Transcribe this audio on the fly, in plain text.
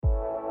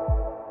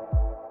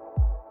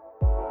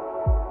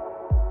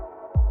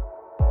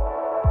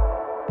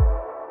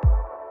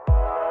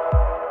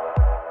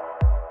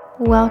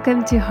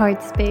Welcome to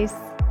Heart Space,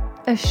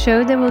 a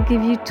show that will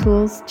give you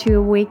tools to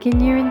awaken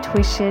your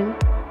intuition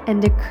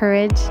and the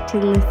courage to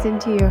listen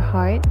to your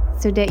heart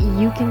so that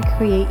you can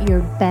create your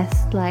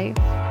best life.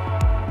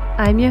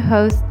 I'm your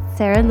host,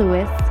 Sarah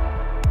Lewis,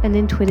 an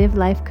intuitive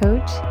life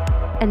coach,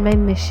 and my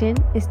mission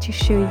is to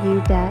show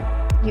you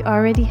that you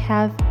already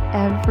have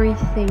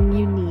everything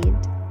you need,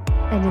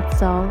 and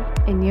it's all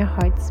in your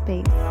heart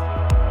space.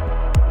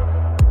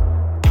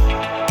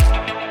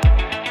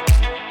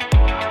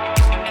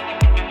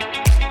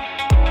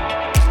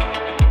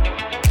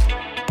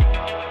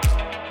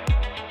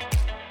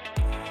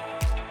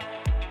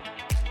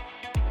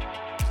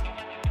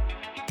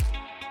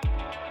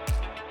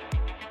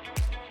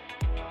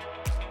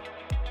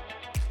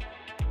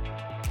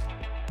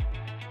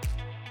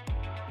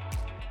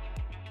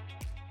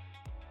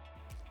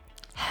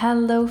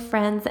 Hello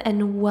friends,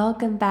 and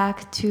welcome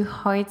back to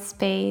Heart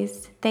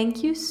Space.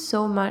 Thank you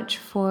so much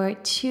for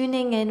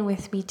tuning in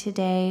with me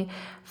today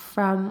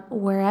from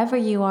wherever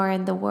you are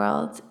in the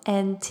world.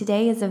 And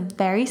today is a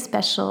very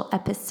special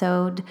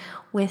episode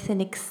with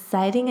an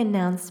exciting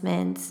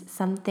announcement,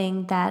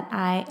 something that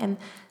I am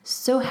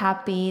so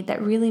happy,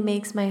 that really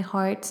makes my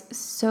heart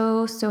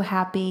so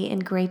happy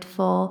and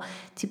grateful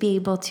to be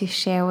able to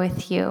share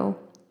with you.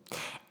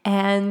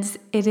 And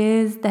it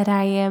is that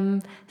I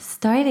am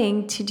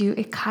starting to do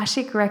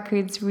Akashic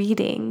Records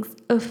readings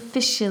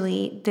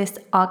officially this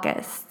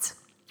August.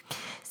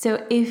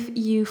 So if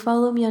you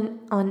follow me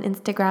on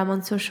Instagram,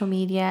 on social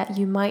media,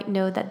 you might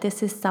know that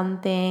this is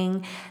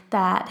something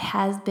that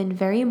has been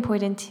very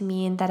important to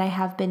me and that I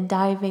have been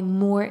diving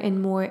more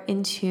and more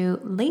into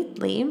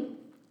lately.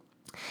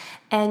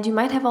 And you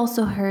might have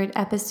also heard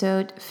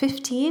episode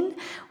 15,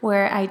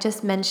 where I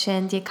just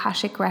mentioned the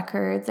Akashic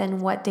Records and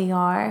what they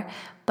are.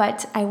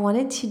 But I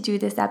wanted to do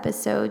this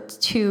episode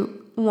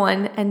to,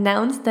 one,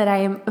 announce that I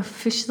am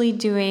officially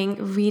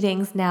doing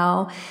readings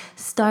now,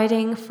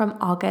 starting from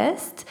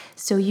August.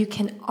 So you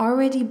can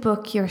already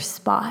book your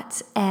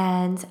spot.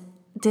 And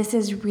this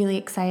is really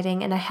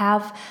exciting. And I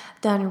have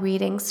done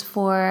readings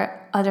for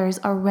others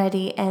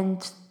already,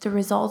 and the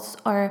results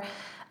are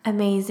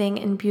amazing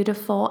and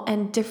beautiful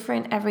and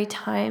different every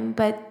time,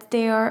 but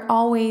they are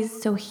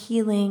always so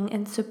healing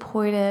and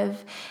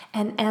supportive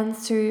and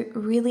answer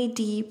really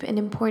deep and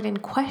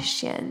important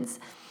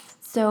questions.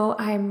 So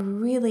I'm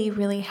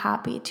really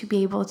happy to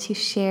be able to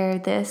share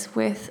this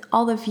with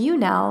all of you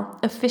now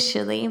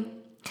officially.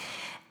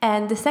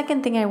 And the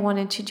second thing I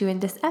wanted to do in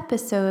this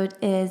episode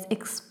is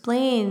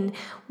explain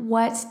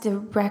what the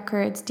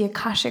records, the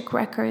Akashic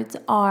Records,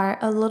 are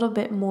a little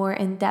bit more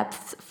in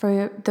depth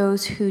for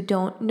those who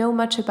don't know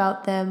much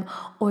about them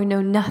or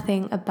know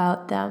nothing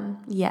about them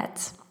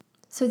yet.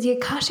 So the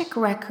Akashic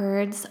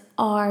Records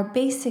are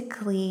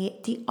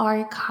basically the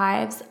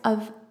archives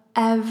of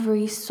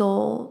every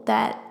soul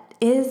that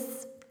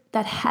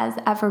has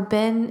ever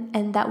been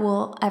and that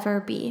will ever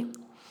be.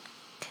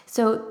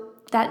 So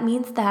that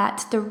means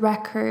that the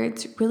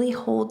records really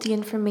hold the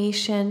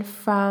information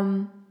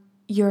from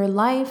your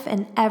life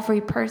and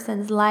every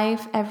person's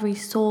life, every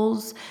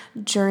soul's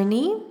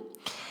journey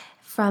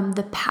from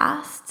the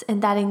past,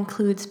 and that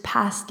includes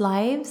past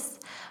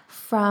lives,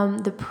 from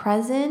the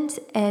present,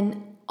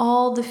 and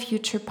all the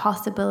future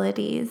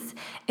possibilities.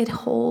 It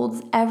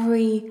holds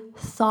every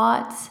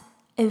thought,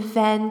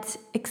 event,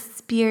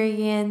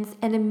 experience,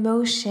 and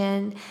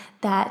emotion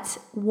that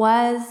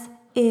was,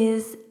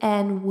 is,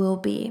 and will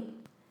be.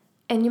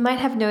 And you might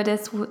have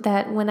noticed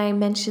that when I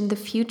mentioned the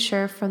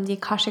future from the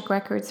Akashic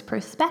Records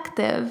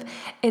perspective,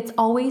 it's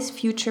always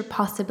future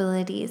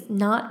possibilities,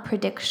 not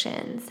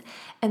predictions.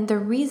 And the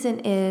reason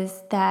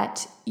is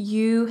that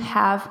you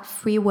have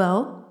free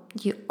will.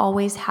 You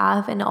always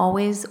have and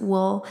always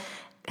will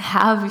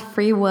have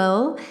free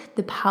will,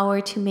 the power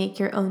to make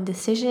your own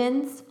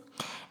decisions,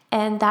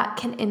 and that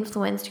can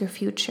influence your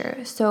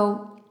future.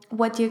 So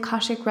what the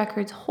Akashic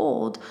Records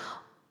hold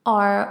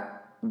are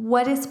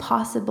what is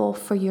possible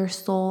for your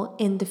soul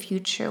in the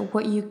future,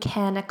 what you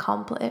can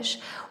accomplish,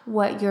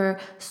 what your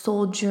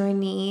soul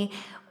journey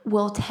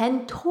will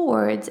tend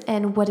towards,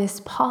 and what is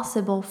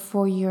possible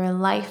for your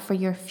life, for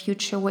your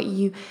future, what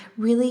you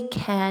really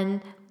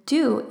can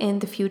do in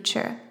the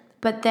future.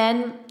 But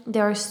then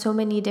there are so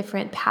many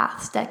different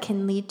paths that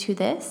can lead to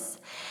this,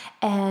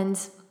 and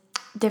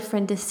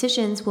different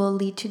decisions will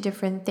lead to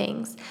different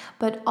things.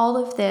 But all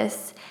of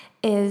this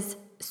is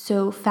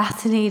so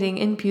fascinating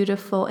and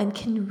beautiful and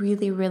can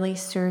really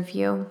serve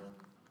you.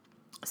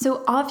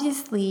 So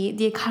obviously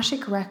the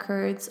Akashic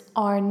Records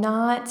are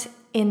not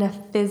in a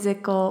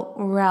physical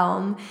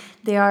realm.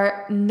 They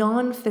are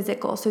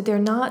non-physical. So they're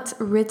not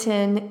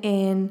written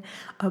in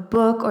a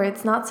book, or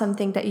it's not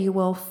something that you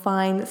will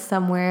find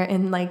somewhere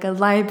in like a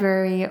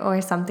library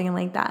or something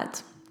like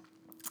that.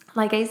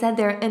 Like I said,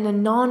 they're in a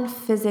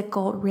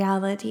non-physical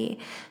reality.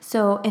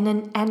 So in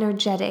an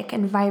energetic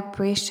and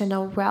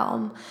vibrational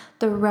realm,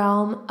 the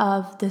realm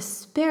of the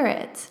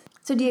spirit.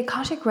 So the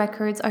Akashic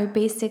Records are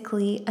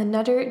basically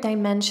another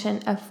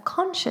dimension of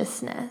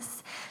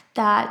consciousness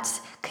that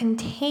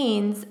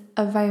contains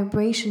a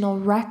vibrational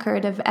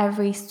record of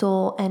every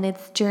soul and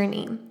its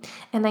journey.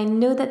 And I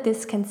know that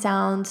this can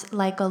sound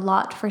like a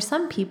lot for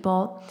some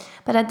people,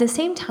 but at the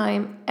same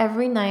time,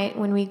 every night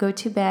when we go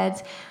to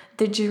bed,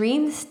 the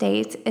dream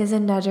state is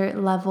another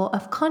level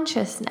of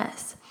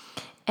consciousness.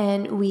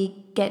 And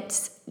we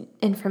get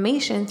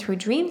information through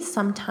dreams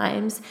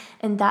sometimes,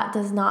 and that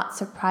does not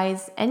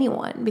surprise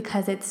anyone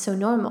because it's so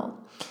normal.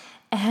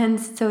 And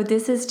so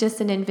this is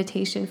just an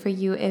invitation for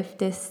you, if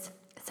this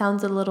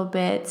sounds a little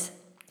bit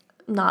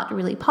not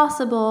really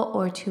possible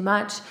or too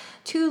much,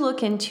 to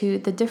look into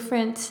the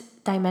different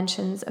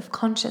dimensions of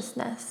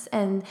consciousness.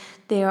 And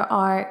there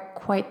are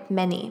quite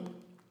many.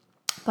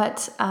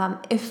 But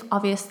if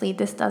obviously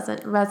this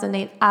doesn't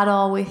resonate at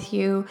all with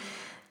you,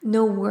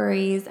 no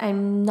worries.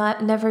 I'm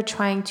never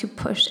trying to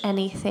push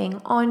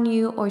anything on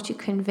you or to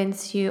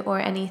convince you or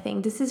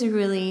anything. This is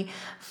really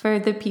for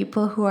the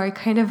people who are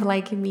kind of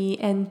like me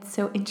and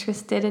so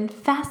interested and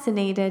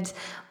fascinated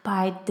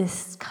by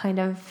this kind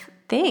of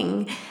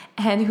thing,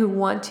 and who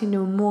want to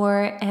know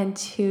more and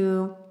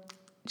to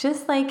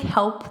just like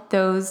help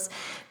those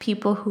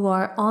people who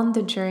are on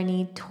the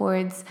journey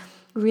towards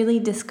really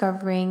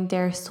discovering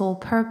their soul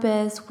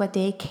purpose, what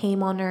they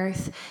came on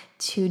earth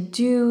to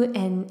do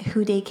and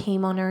who they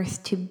came on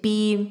earth to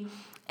be,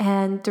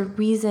 and the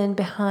reason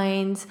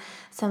behind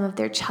some of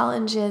their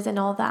challenges and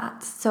all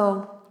that.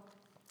 So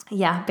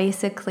yeah,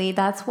 basically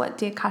that's what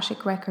the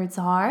Akashic records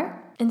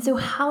are. And so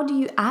how do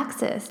you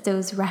access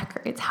those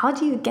records? How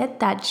do you get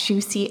that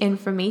juicy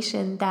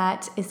information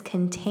that is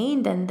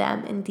contained in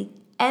them and the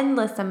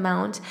endless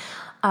amount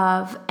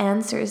of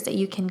answers that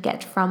you can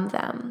get from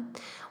them?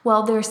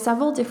 Well, there are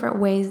several different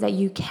ways that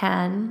you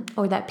can,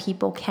 or that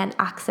people can,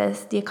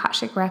 access the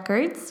Akashic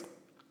records.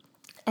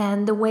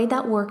 And the way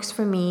that works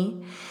for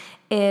me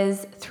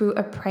is through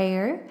a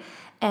prayer.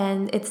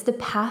 And it's the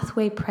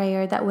pathway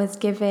prayer that was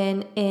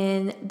given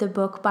in the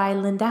book by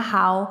Linda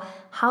Howe,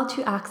 How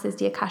to Access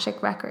the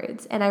Akashic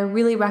Records. And I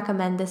really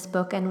recommend this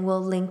book, and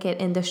we'll link it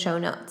in the show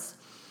notes.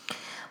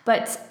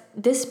 But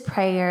this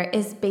prayer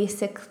is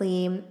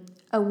basically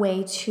a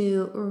way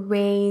to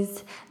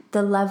raise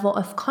the level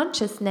of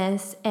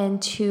consciousness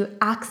and to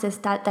access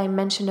that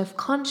dimension of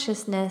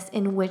consciousness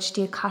in which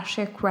the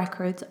Akashic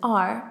records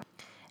are.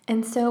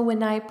 And so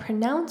when I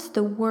pronounce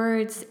the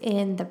words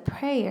in the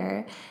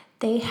prayer,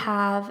 they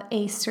have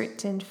a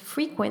certain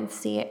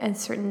frequency and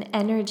certain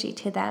energy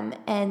to them,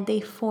 and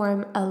they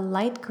form a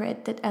light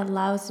grid that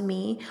allows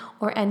me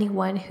or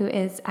anyone who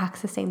is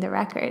accessing the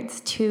records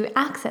to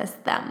access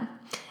them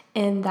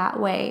in that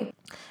way.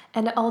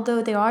 And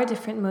although there are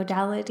different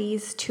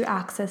modalities to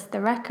access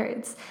the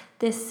records,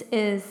 this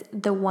is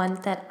the one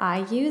that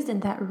I use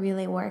and that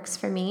really works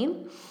for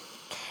me.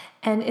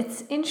 And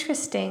it's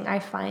interesting, I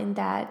find,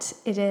 that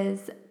it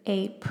is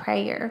a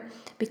prayer,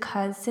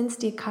 because since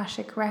the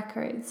Akashic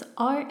records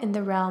are in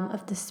the realm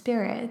of the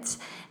spirit,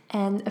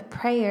 and a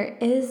prayer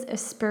is a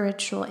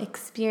spiritual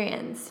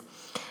experience.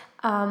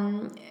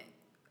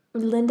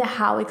 Linda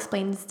Howe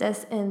explains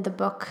this in the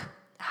book,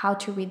 How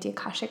to Read the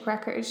Akashic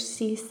Records.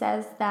 She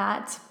says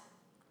that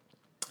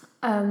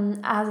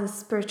as a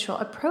spiritual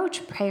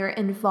approach, prayer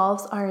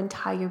involves our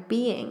entire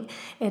being.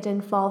 It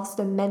involves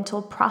the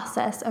mental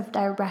process of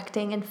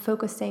directing and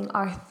focusing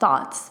our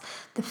thoughts,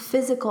 the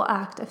physical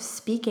act of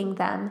speaking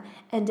them,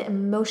 and the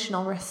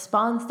emotional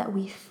response that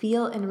we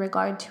feel in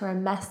regard to a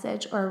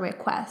message or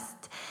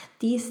request.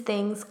 These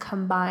things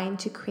combine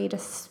to create a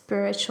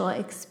spiritual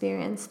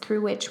experience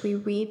through which we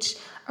reach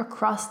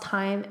across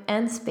time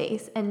and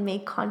space and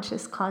make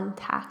conscious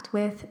contact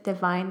with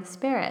divine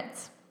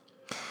spirits.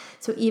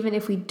 So even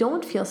if we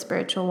don't feel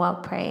spiritual while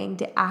praying,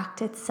 the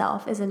act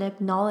itself is an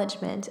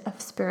acknowledgement of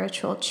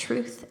spiritual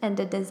truth and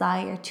a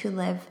desire to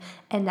live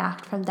and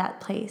act from that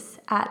place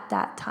at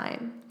that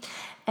time.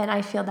 And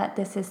I feel that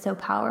this is so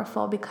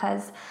powerful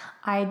because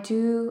I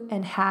do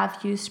and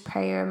have used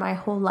prayer my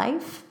whole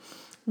life,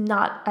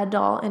 not at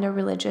all in a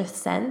religious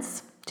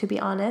sense, to be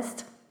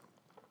honest,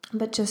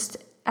 but just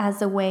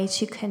as a way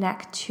to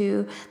connect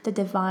to the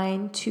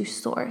divine, to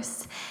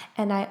source.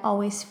 And I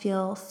always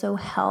feel so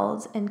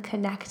held and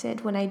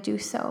connected when I do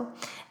so.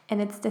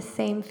 And it's the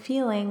same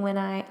feeling when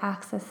I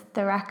access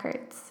the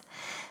records.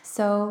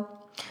 So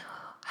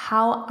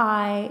how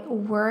I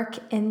work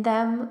in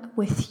them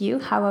with you,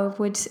 how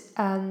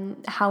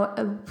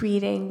a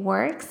reading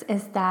works,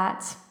 is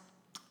that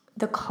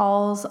the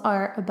calls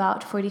are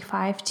about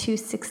 45 to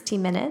 60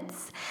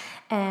 minutes.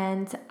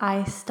 And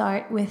I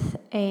start with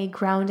a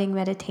grounding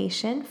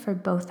meditation for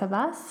both of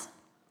us.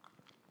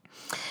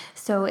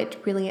 So it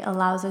really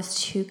allows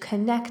us to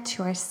connect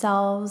to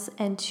ourselves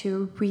and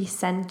to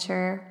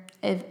recenter,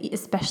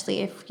 especially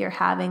if you're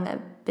having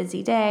a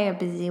busy day, a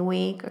busy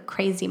week, a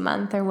crazy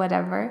month, or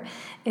whatever.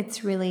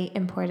 It's really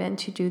important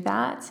to do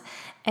that.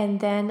 And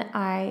then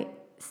I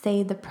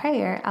say the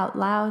prayer out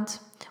loud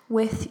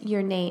with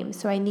your name.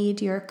 So I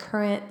need your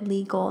current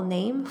legal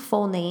name,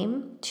 full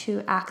name,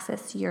 to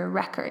access your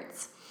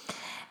records.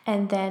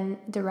 And then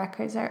the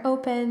records are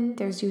open.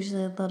 There's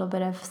usually a little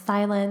bit of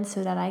silence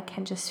so that I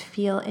can just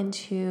feel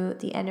into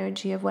the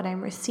energy of what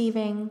I'm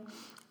receiving.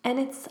 And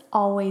it's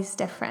always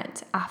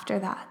different after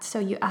that. So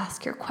you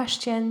ask your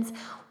questions,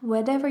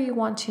 whatever you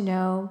want to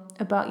know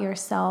about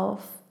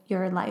yourself,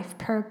 your life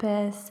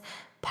purpose,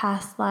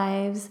 past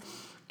lives,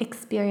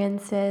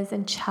 experiences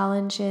and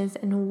challenges,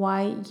 and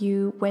why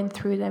you went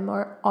through them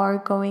or are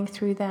going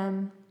through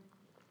them,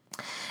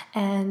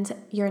 and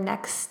your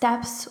next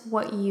steps,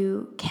 what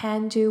you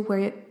can do,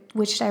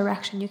 which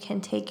direction you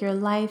can take your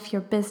life,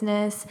 your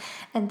business,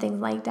 and things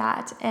like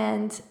that.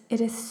 And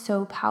it is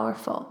so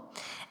powerful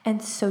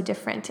and so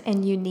different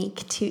and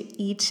unique to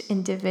each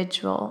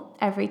individual.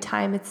 Every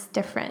time it's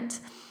different.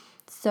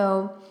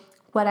 So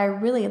what I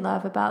really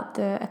love about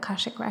the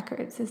Akashic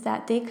records is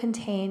that they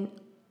contain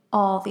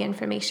all the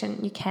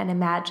information you can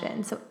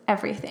imagine, so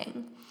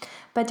everything.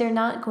 But they're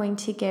not going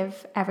to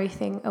give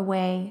everything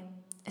away,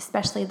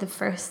 especially the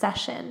first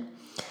session.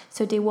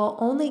 So they will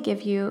only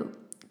give you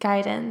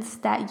guidance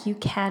that you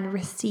can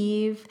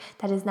receive,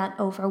 that is not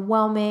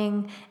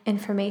overwhelming,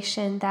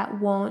 information that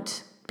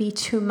won't be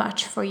too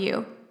much for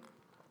you.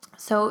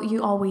 So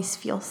you always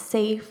feel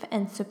safe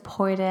and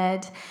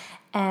supported,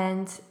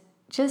 and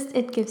just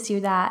it gives you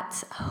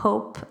that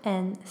hope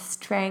and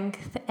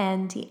strength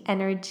and the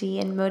energy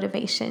and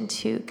motivation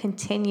to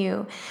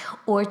continue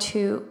or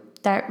to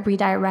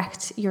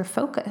redirect your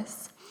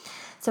focus.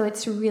 So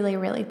it's really,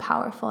 really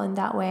powerful in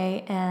that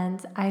way.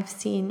 And I've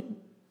seen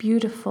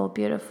beautiful,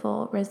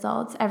 beautiful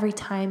results every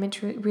time.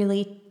 It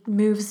really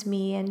moves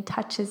me and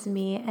touches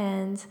me.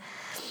 And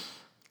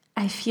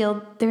I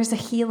feel there's a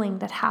healing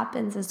that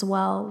happens as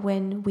well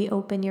when we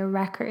open your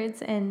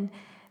records and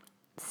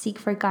seek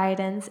for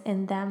guidance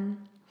in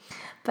them.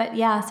 But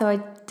yeah,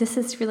 so this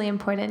is really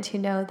important to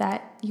know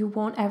that you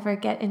won't ever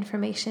get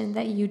information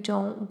that you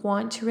don't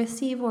want to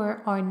receive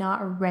or are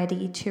not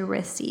ready to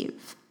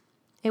receive.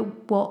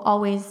 It will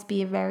always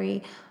be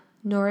very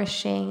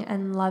nourishing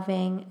and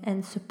loving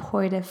and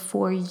supportive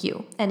for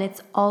you. And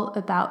it's all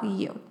about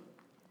you.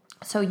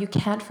 So you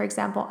can't, for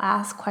example,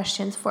 ask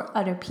questions for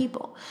other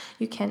people.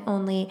 You can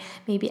only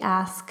maybe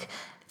ask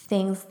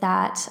things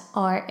that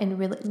are in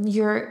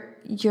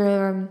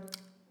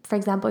for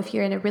example, if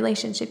you're in a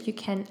relationship, you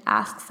can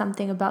ask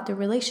something about the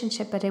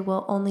relationship, but it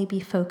will only be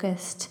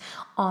focused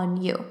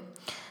on you.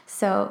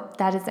 So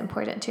that is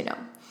important to know.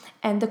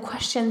 And the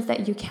questions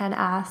that you can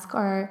ask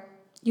are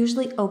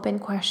usually open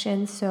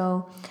questions.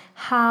 So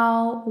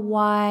how,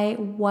 why,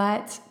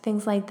 what,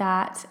 things like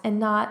that, and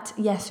not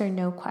yes or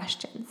no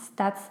questions.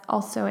 That's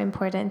also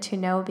important to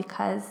know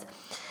because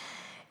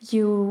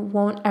you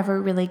won't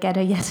ever really get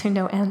a yes or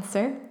no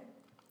answer.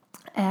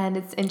 And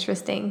it's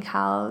interesting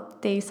how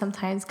they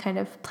sometimes kind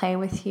of play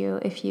with you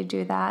if you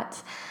do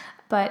that.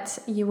 But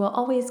you will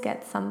always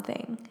get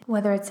something,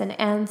 whether it's an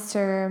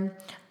answer,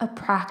 a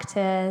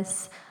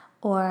practice,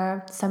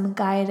 or some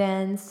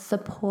guidance,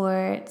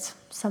 support,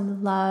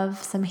 some love,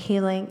 some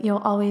healing. You'll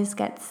always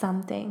get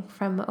something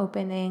from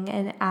opening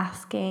and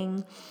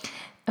asking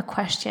a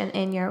question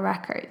in your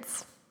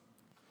records.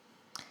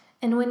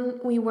 And when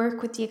we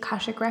work with the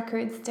Akashic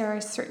records, there are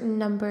a certain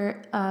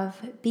number of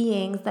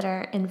beings that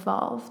are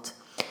involved.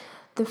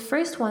 The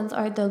first ones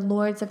are the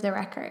lords of the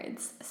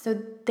records.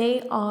 So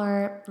they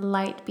are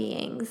light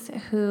beings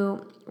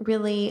who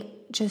really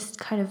just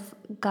kind of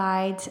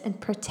guide and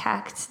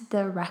protect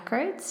the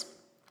records.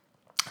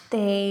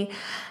 They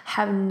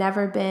have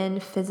never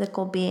been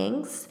physical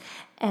beings,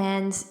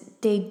 and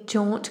they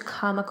don't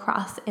come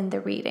across in the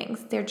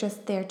readings. They're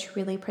just there to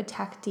really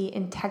protect the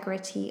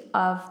integrity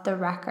of the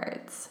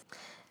records.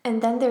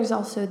 And then there's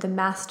also the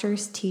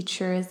masters,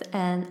 teachers,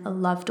 and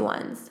loved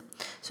ones.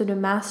 So the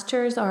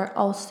masters are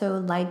also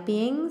light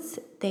beings.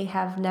 They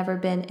have never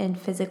been in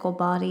physical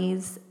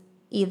bodies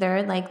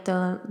either, like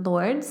the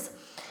lords.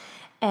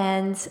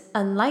 And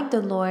unlike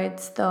the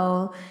lords,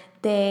 though,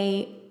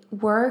 they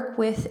work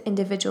with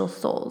individual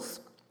souls.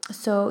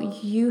 So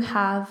you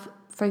have,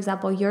 for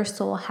example, your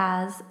soul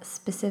has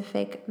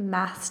specific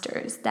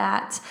masters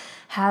that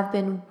have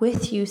been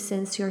with you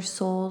since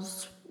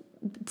the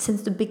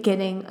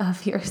beginning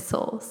of your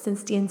soul,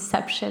 since the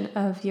inception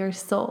of your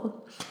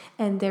soul.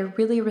 And they're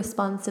really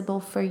responsible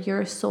for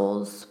your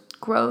soul's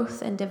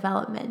growth and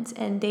development.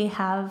 And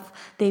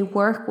they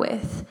work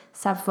with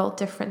several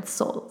different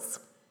souls.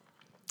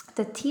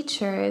 The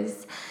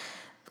teachers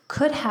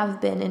could have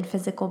been in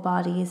physical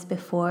bodies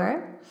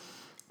before,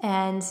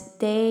 and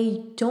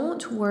they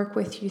don't work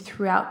with you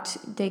throughout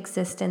the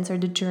existence or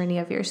the journey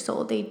of your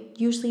soul. They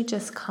usually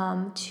just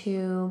come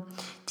to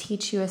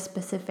teach you a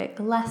specific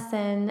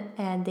lesson,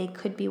 and they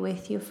could be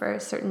with you for a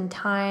certain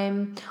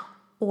time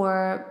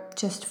or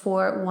just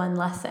for one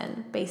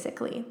lesson,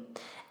 basically.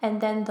 And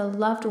then the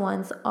loved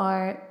ones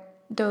are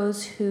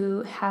those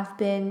who have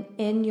been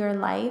in your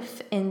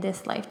life in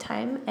this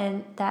lifetime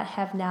and that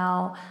have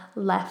now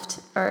left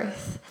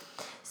Earth.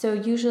 So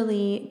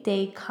usually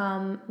they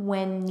come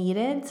when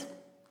needed,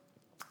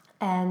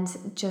 and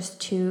just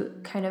to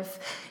kind of,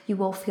 you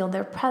will feel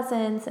their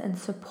presence and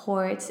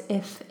support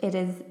if it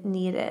is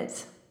needed.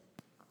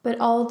 But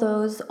all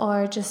those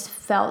are just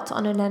felt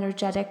on an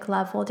energetic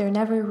level. They're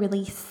never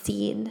really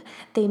seen.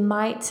 The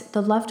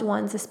loved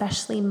ones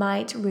especially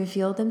might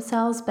reveal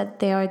themselves, but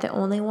they are the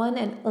only one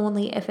and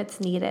only if it's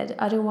needed.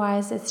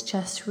 Otherwise, it's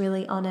just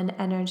really on an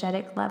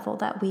energetic level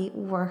that we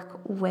work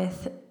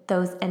with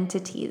those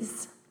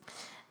entities.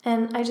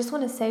 And I just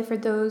want to say, for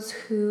those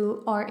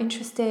who are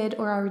interested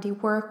or already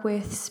work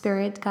with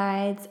spirit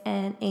guides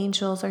and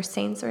angels or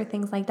saints or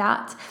things like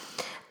that,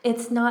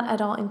 it's not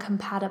at all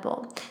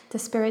incompatible. The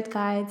spirit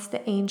guides,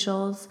 the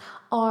angels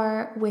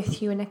are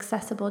with you and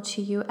accessible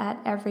to you at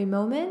every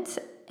moment,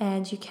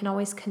 and you can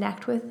always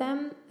connect with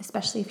them,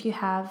 especially if you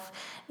have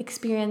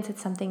experience.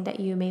 It's something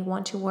that you may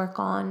want to work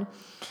on.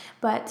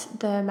 But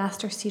the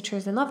masters,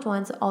 teachers, and loved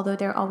ones, although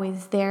they're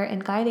always there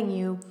and guiding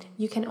you,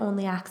 you can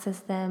only access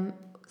them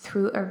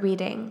through a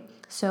reading.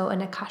 So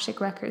an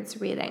Akashic Records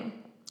reading.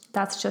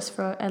 That's just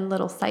for a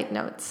little side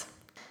note.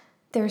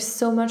 There's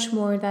so much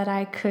more that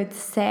I could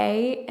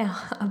say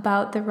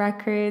about the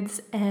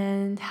records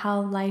and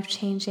how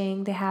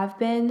life-changing they have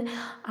been.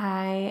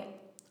 I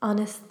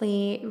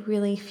honestly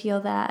really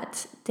feel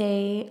that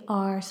they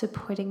are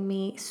supporting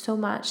me so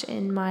much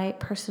in my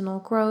personal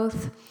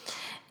growth,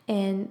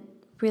 in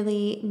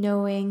really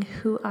knowing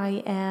who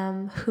I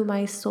am, who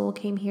my soul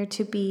came here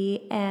to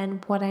be,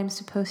 and what I'm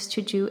supposed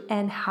to do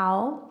and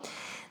how.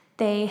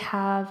 They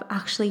have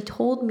actually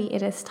told me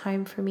it is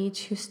time for me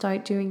to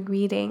start doing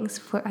readings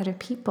for other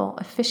people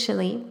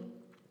officially.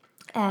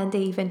 And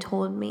they even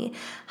told me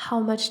how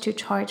much to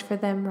charge for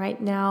them right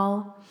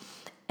now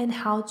and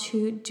how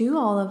to do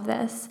all of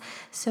this.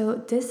 So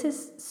this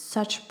is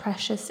such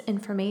precious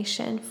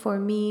information for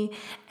me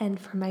and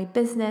for my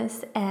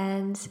business,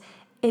 and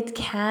it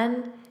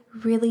can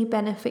really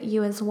benefit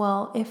you as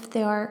well if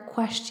there are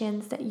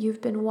questions that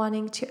you've been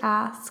wanting to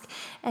ask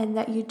and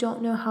that you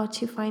don't know how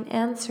to find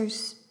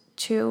answers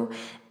to,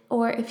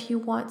 or if you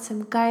want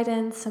some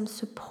guidance, some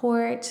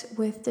support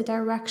with the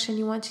direction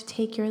you want to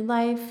take your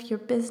life, your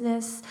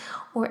business,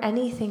 or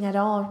anything at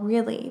all,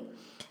 really.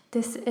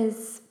 This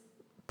is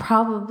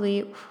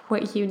probably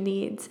what you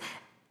need,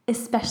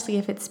 especially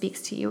if it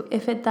speaks to you.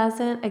 If it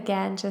doesn't,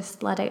 again,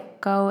 just let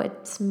it go.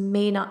 It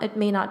may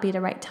not be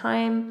the right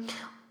time,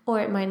 or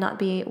it might not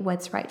be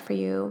what's right for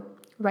you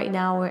right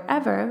now or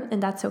ever,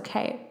 and that's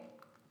okay.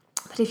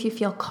 But if you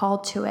feel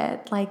called to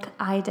it, like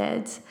I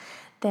did,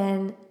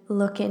 then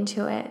look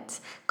into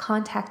it.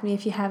 Contact me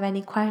if you have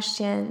any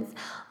questions.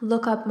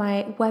 Look up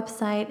my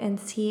website and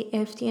see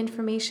if the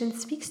information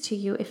speaks to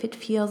you, if it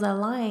feels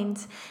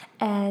aligned.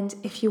 And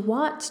if you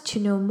want to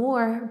know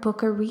more,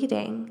 book a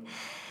reading.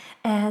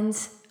 And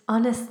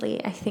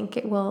honestly, I think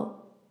it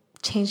will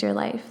change your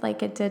life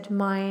like it did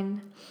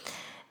mine.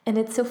 And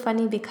it's so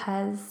funny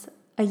because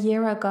a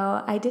year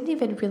ago, I didn't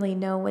even really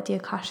know what the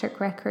Akashic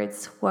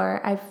Records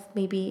were. I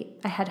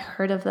had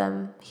heard of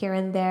them here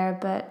and there,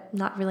 but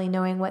not really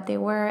knowing what they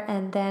were.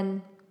 And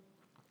then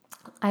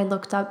I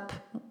looked up,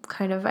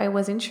 I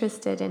was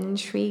interested and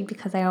intrigued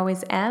because I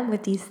always am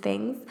with these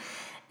things.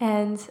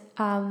 And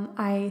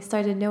I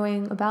started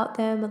knowing about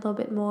them a little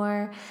bit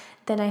more.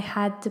 Then I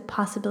had the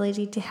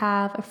possibility to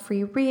have a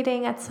free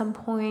reading at some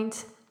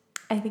point.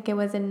 I think it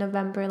was in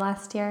November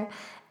last year,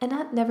 and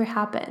that never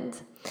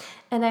happened.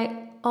 And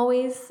I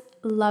always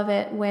love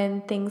it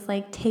when things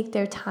like take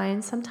their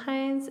time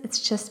sometimes. It's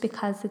just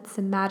because it's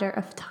a matter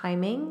of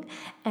timing,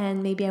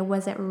 and maybe I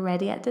wasn't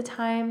ready at the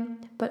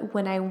time, but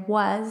when I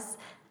was,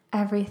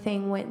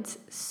 everything went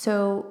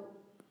so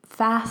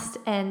fast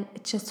and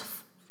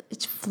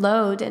it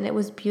flowed, and it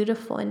was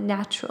beautiful and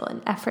natural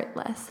and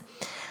effortless.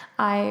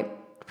 I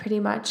pretty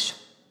much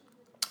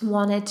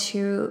wanted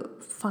to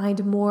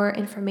find more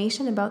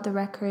information about the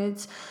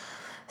records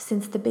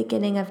since the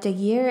beginning of the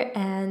year,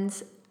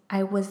 and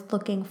I was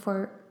looking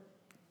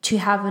to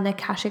have an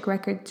Akashic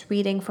Records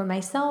reading for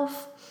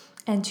myself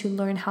and to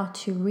learn how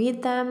to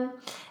read them.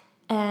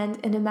 And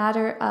in a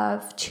matter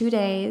of 2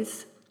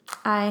 days,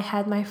 I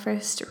had my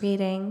first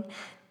reading.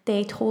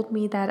 They told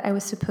me that I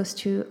was supposed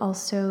to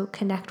also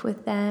connect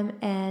with them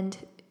and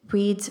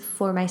read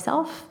for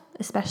myself,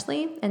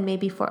 especially, and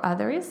maybe for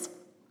others.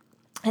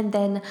 And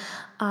then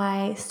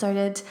I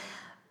started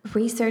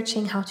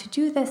researching how to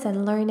do this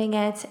and learning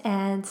it.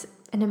 And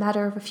in a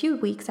matter of a few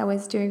weeks, I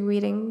was doing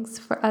readings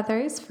for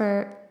others,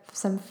 for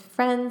some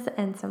friends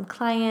and some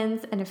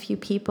clients and a few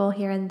people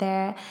here and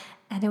there.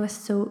 And it was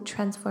so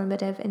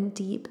transformative and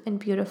deep and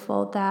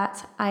beautiful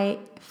that I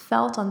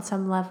felt on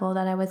some level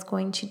that I was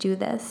going to do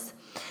this.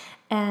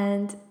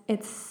 And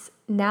it's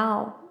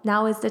now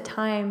is the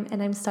time,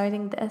 and I'm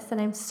starting this,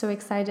 and I'm so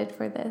excited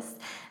for this.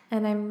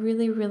 And I'm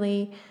really,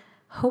 really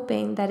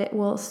hoping that it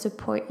will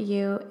support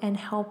you and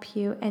help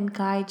you and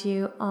guide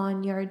you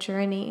on your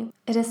journey.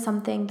 It is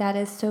something that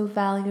is so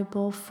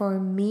valuable for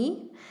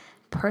me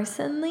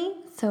personally,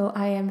 so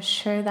I am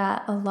sure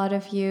that a lot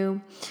of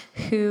you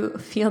who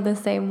feel the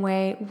same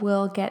way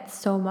will get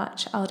so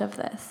much out of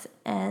this,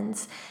 and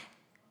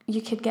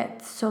you could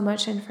get so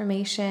much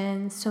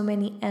information, so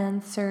many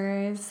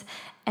answers,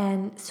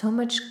 and so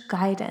much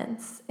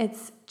guidance.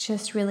 It's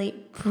just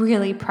really,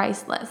 really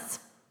priceless.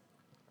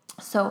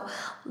 So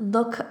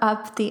look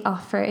up the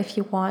offer if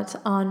you want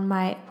on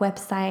my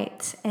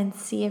website and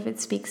see if it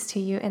speaks to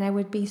you. And I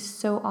would be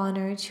so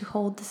honored to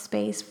hold the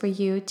space for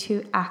you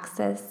to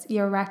access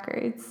your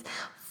records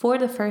for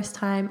the first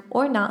time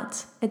or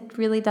not. It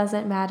really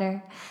doesn't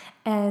matter.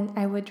 And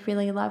I would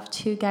really love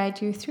to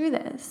guide you through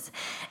this.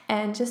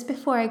 And just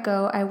before I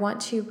go, I want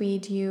to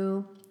read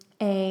you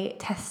a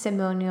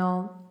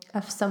testimonial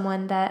of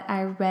someone that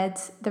I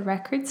read the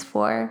records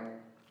for.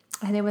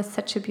 And it was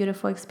such a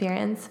beautiful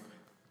experience.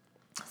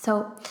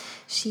 So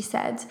she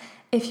said,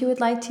 if you would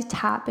like to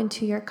tap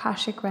into your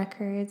Akashic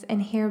records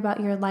and hear about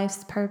your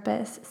life's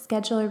purpose,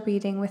 schedule a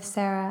reading with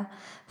Sarah.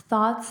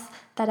 Thoughts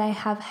that I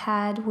have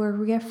had were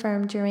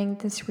reaffirmed during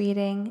this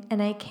reading,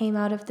 and I came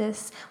out of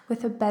this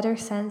with a better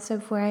sense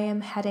of where I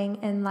am heading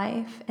in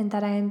life and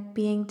that I am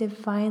being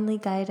divinely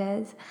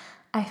guided.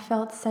 I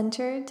felt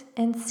centered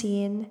and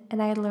seen,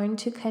 and I learned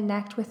to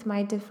connect with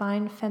my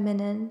divine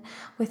feminine,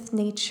 with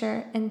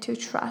nature, and to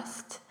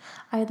trust.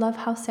 I love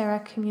how Sarah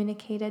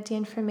communicated the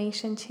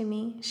information to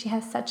me. She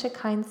has such a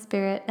kind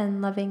spirit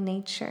and loving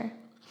nature.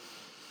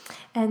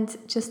 And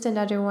just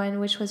another one,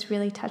 which was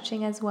really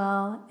touching as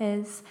well,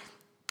 is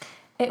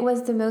it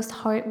was the most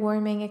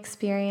heartwarming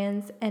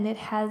experience, and it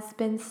has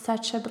been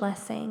such a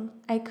blessing.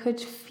 I could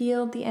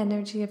feel the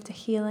energy of the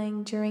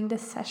healing during the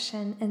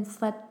session and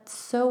slept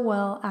so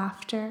well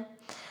after.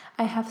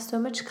 I have so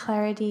much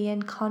clarity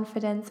and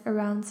confidence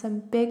around some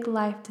big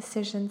life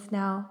decisions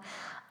now.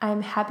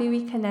 I'm happy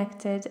we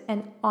connected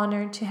and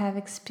honored to have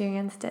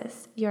experienced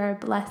this. You're a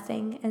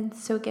blessing and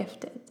so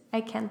gifted.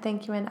 I can't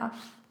thank you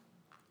enough.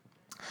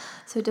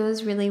 So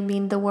those really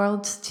mean the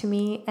world to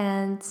me,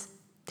 and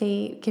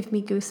they give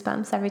me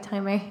goosebumps every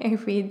time I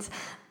read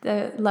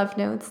the love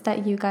notes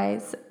that you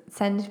guys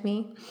send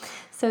me.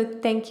 So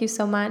thank you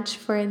so much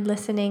for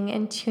listening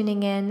and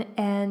tuning in,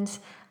 and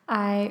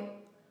I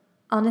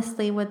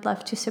honestly would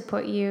love to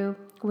support you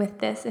with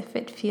this if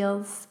it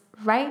feels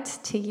right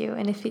to you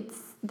and if it's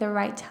the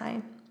right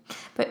time.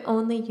 But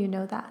only you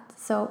know that.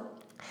 So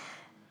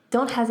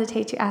don't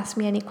hesitate to ask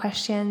me any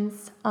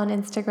questions on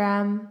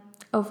Instagram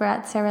over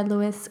at Sarah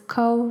Lewis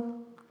Co,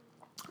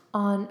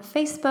 on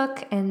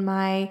Facebook and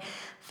my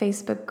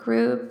Facebook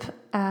group,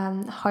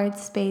 Heart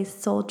Space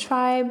Soul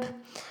Tribe,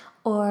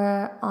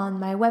 or on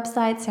my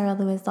website,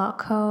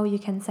 sarahlewis.co. You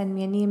can send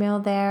me an email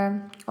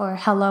there, or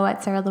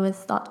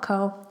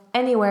hello@sarahlewis.co,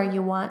 anywhere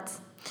you want.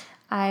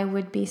 I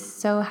would be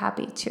so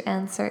happy to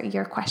answer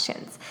your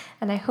questions.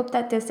 And I hope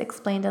that this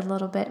explained a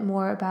little bit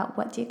more about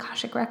what the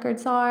Akashic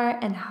Records are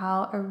and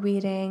how a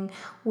reading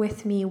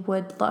with me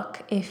would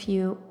look if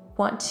you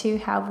want to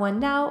have one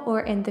now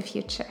or in the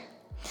future.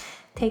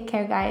 Take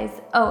care, guys.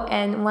 Oh,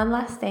 and one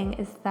last thing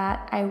is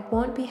that I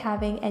won't be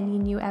having any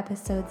new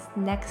episodes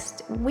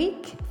next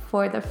week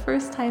for the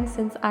first time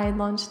since I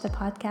launched the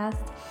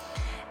podcast.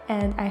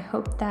 And I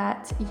hope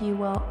that you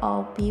will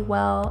all be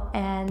well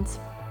and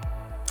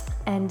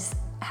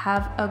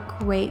have a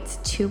great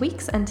 2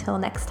 weeks until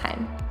next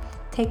time.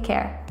 Take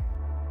care.